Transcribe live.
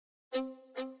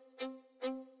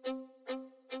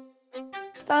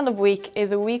Stand Up Week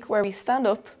is a week where we stand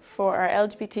up for our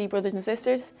LGBT brothers and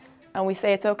sisters, and we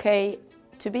say it's okay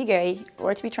to be gay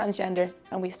or to be transgender,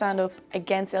 and we stand up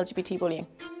against LGBT bullying.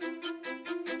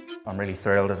 I'm really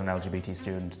thrilled as an LGBT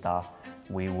student that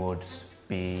we would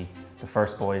be the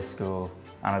first boys' school,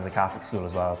 and as a Catholic school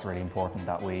as well, it's really important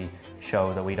that we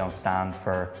show that we don't stand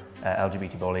for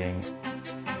LGBT bullying.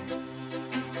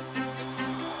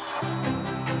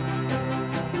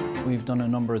 We've done a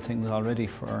number of things already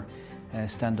for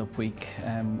Stand Up Week.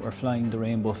 We're flying the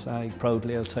rainbow flag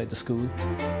proudly outside the school.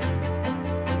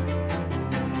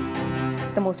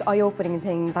 The most eye-opening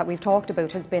thing that we've talked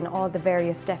about has been all the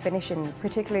various definitions.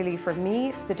 Particularly for me,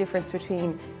 it's the difference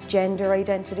between gender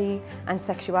identity and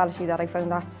sexuality that I found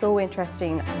that so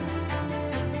interesting.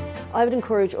 I would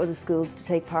encourage other schools to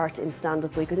take part in Stand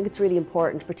Up Week. I think it's really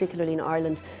important, particularly in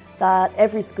Ireland, that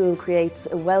every school creates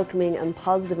a welcoming and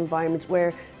positive environment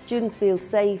where students feel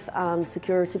safe and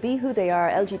secure to be who they are,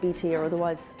 LGBT or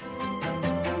otherwise.